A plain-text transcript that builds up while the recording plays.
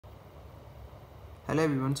Hello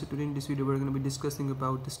everyone, so today in this video we're going to be discussing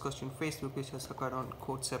about this question Facebook which has occurred on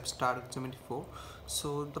Codechef start 74.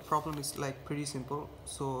 So the problem is like pretty simple.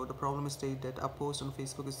 So the problem is stated that a post on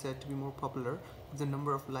Facebook is said to be more popular if the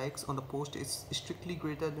number of likes on the post is strictly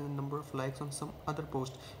greater than the number of likes on some other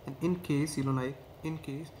post, and in case in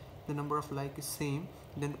case the number of like is same,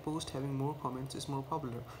 then the post having more comments is more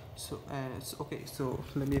popular. So okay, so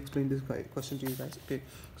let me explain this question to you guys. Okay,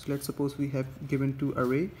 so let's suppose we have given two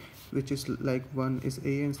array, which is like one is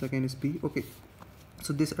A and second is B. Okay,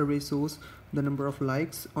 so this array shows the number of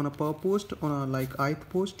likes on a per post on a like ith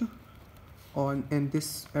post on, and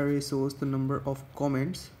this array shows the number of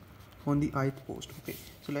comments on the ith post. Okay,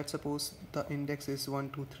 so let's suppose the index is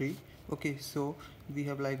 1 2 3. Okay, so we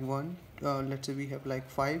have like let's say we have like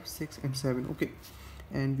 5 6 and 7. Okay,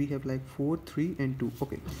 and we have like 4 3 and 2.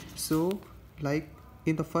 Okay, so like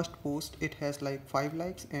in the first post it has like 5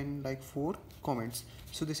 likes and like 4 comments.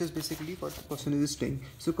 So this is basically what the question is saying.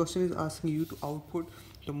 So question is asking you to output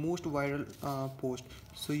the most viral post.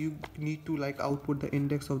 So you need to like output the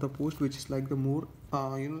index of the post which is like the more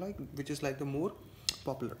which is like the more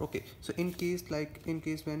popular. Okay, so in case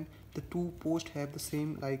when the two posts have the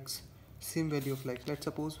same likes, same value of likes, let's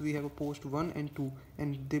suppose we have a post 1 and 2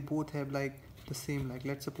 and they both have like the same like,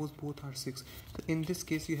 let's suppose both are 6. So in this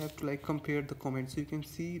case you have to like compare the comments. So you can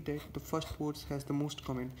see that the first post has the most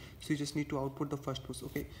comment, so you just need to output the first post.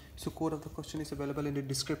 Okay, so code of the question is available in the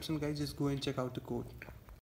description guys, just go and check out the code.